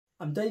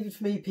I'm David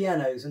from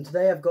ePianos, and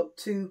today I've got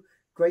two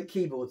great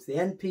keyboards, the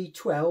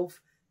NP-12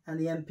 and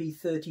the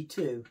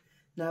NP-32.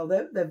 Now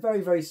they're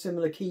very, very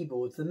similar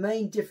keyboards. The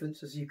main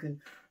difference, as you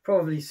can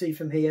probably see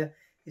from here,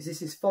 is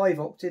this is 5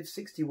 octaves,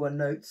 61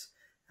 notes,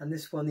 and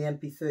this one, the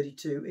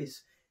NP-32,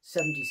 is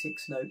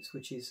 76 notes,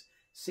 which is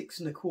 6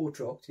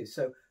 1/4 octaves,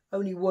 so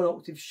only 1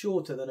 octave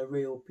shorter than a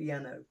real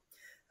piano.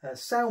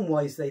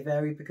 Sound-wise they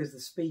vary because the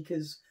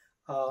speakers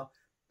are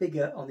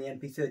bigger on the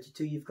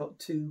NP-32. You've got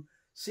two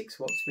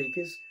 6-watt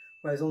speakers,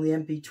 whereas on the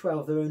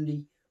NP-12 they're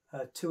only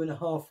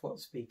 2.5-watt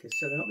speakers,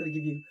 so they're not going to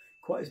give you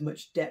quite as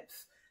much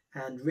depth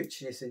and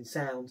richness in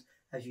sound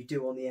as you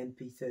do on the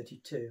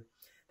NP-32.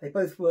 They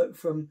both work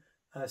from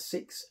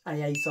 6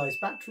 AA size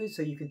batteries,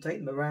 so you can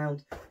take them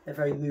around. They're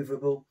very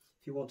movable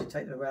if you want to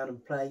take them around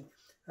and play.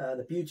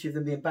 The beauty of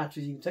them being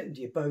batteries, you can take them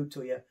to your boat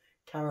or your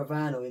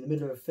caravan or in the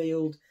middle of a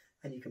field,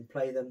 and you can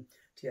play them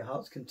to your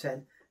heart's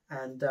content,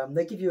 and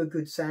they give you a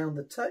good sound.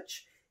 The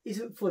touch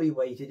isn't fully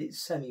weighted,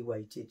 it's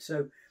semi-weighted,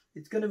 so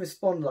it's going to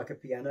respond like a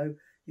piano.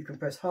 You can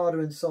press harder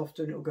and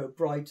softer and it will go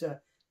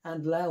brighter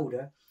and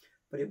louder,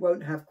 but it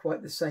won't have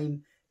quite the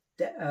same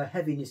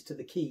heaviness to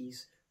the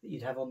keys that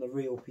you'd have on the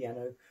real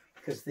piano,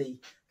 because the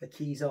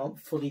keys aren't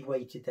fully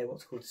weighted, they're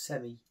what's called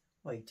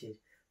semi-weighted.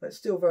 But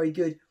still very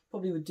good.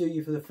 Probably would do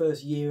you for the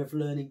first year of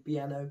learning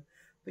piano,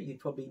 but you'd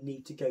probably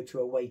need to go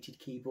to a weighted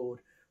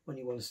keyboard when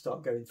you want to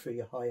start going through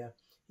your higher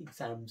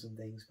exams and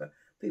things. But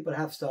people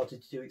have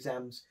started to do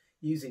exams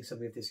using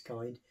something of this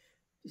kind.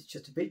 It's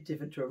just a bit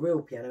different to a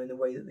real piano in the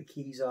way that the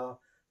keys are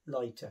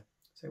lighter,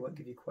 so it won't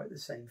give you quite the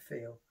same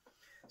feel.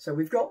 So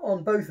we've got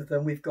on both of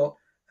them, we've got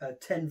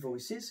 10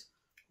 voices.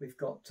 We've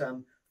got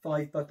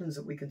 5 buttons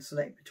that we can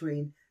select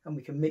between, and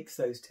we can mix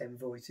those 10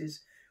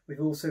 voices.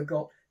 We've also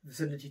got the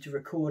facility to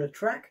record a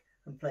track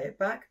and play it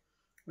back.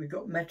 We've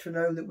got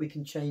metronome that we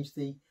can change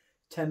the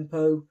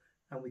tempo,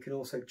 and we can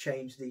also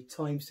change the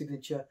time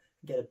signature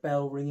and get a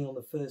bell ringing on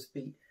the first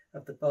beat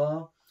of the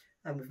bar.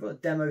 And we've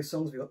got demo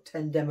songs. We've got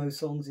 10 demo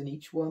songs in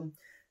each one,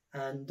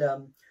 and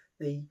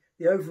the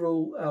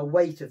overall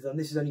weight of them,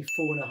 this is only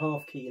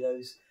 4.5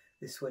 kilos.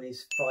 This one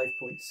is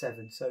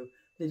 5.7, so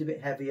a little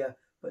bit heavier,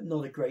 but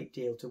not a great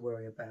deal to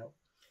worry about.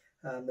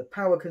 The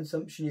power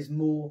consumption is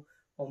more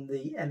on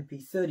the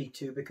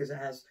NP-32 because it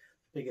has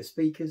bigger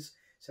speakers,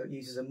 so it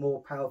uses a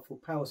more powerful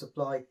power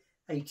supply,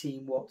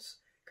 18 watts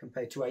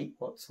compared to 8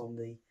 watts on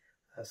the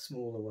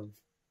smaller one.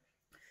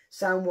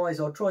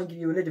 Sound-wise, I'll try and give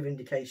you a little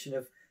indication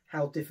of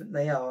how different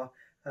they are.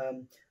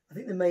 I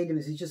think the main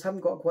difference is you just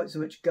haven't got quite so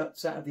much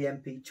guts out of the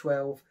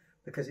NP-12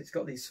 because it's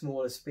got these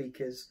smaller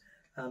speakers,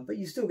 but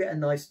you still get a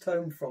nice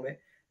tone from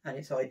it, and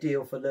it's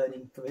ideal for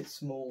learning from its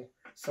small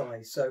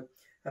size. So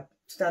a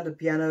standard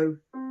piano,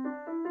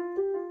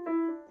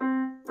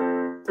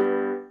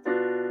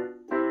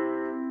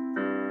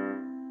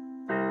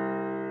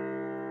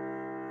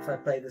 if I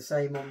play the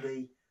same on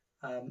the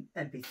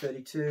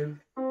NP-32,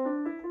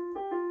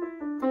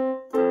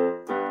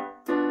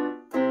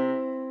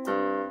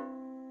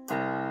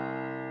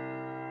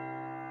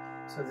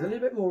 so there's a little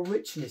bit more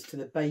richness to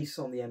the bass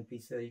on the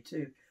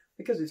NP-32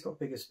 because it's got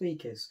bigger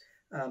speakers.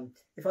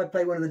 If I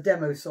play one of the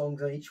demo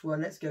songs on each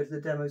one, let's go to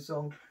the demo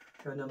song,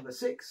 go number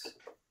 6.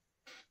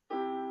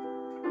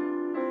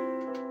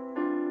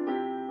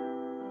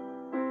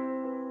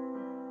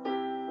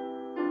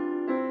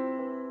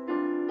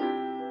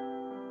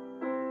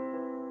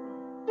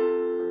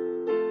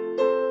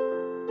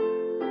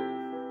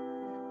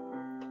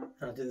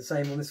 And I'll do the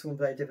same on this one,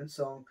 play a different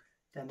song,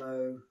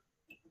 demo.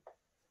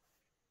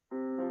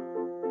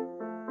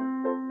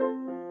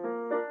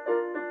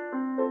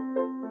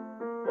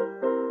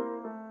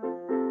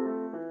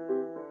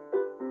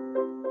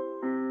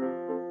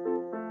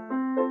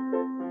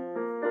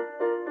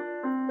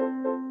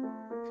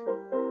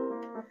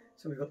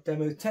 So we've got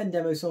 10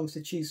 demo songs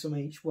to choose from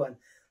each one.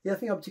 The other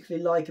thing I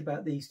particularly like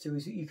about these two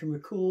is that you can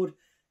record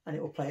and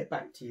it will play it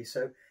back to you.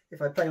 So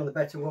if I play on the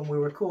better one, we'll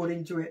record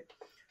into it.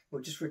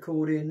 We'll just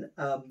record in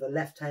the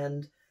left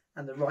hand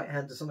and the right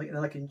hand or something, and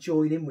then I can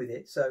join in with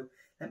it. So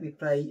let me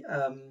play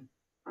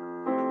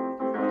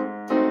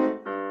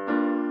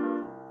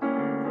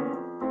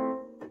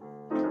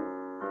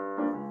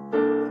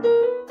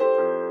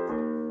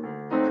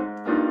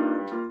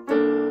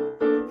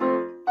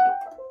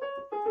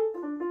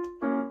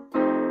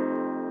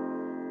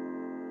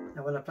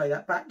now when I play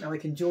that back, now I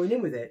can join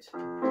in with it.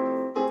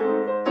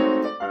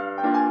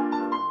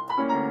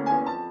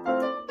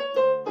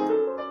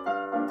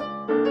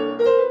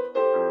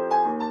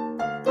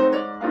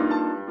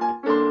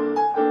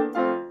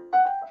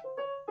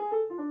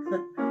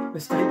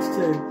 Mistakes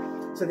too.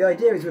 So the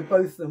idea is with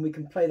both of them we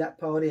can play that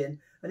part in,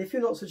 and if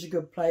you're not such a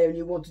good player and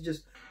you want to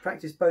just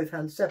practice both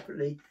hands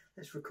separately,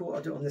 let's record.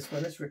 I'll do it on this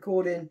one. Let's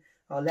record in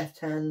our left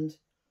hand.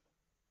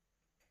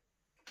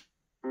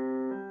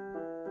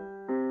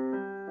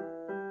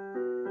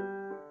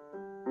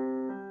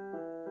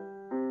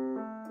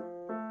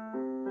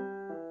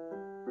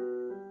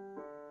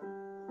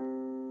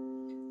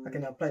 I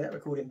can now play that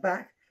recording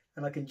back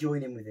and I can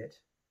join in with it.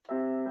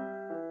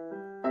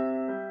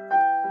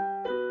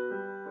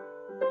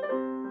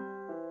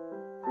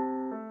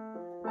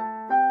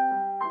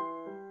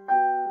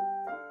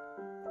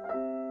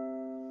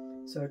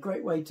 So a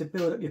great way to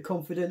build up your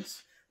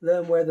confidence,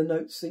 learn where the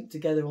notes sync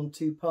together on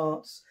two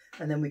parts,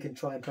 and then we can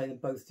try and play them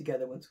both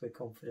together once we're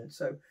confident.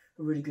 So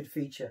a really good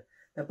feature.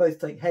 They both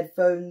take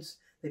headphones,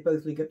 they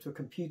both link up to a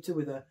computer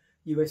with a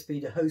USB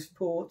to host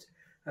port.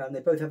 They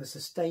both have a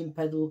sustain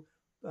pedal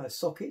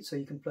socket, so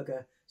you can plug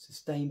a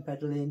sustain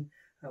pedal in.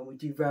 We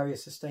do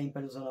various sustain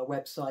pedals on our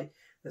website.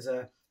 There's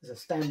a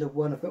standard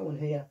one, I've got one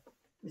here.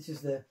 This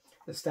is the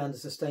standard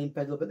sustain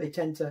pedal, but they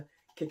tend to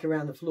kick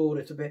around the floor a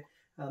little bit.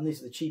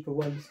 These are the cheaper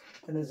ones.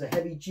 And there's a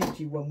heavy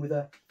duty one with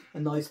a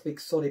nice big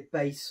solid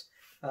bass.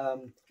 A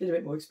little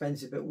bit more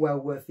expensive, but well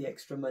worth the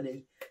extra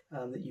money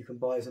that you can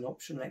buy as an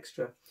optional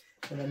extra.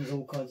 And then there's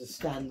all kinds of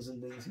stands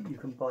and things that you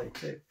can buy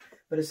too.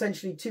 But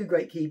essentially two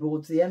great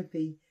keyboards. The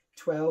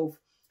NP-12,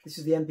 this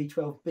is the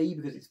NP-12B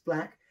because it's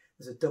black.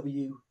 There's a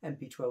W,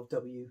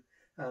 NP-12W.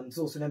 There's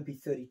also an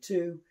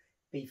NP-32,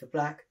 B for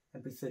black,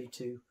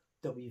 NP-32,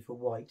 W for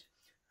white.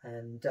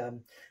 And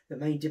the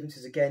main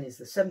differences again is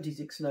the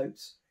 76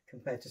 notes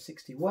compared to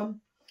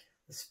 61,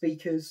 the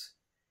speakers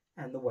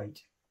and the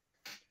weight.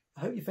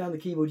 I hope you found the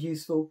keyboard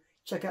useful.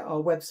 Check out our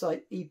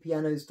website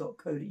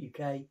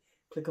ePianos.co.uk.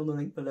 Click on the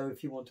link below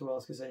if you want to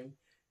ask us any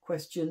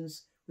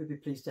questions. We'd be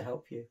pleased to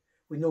help you.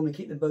 We normally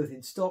keep them both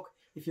in stock.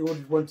 If you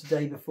ordered one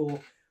today before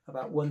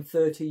about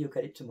 1:30, you'll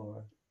get it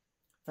tomorrow.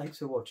 Thanks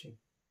for watching.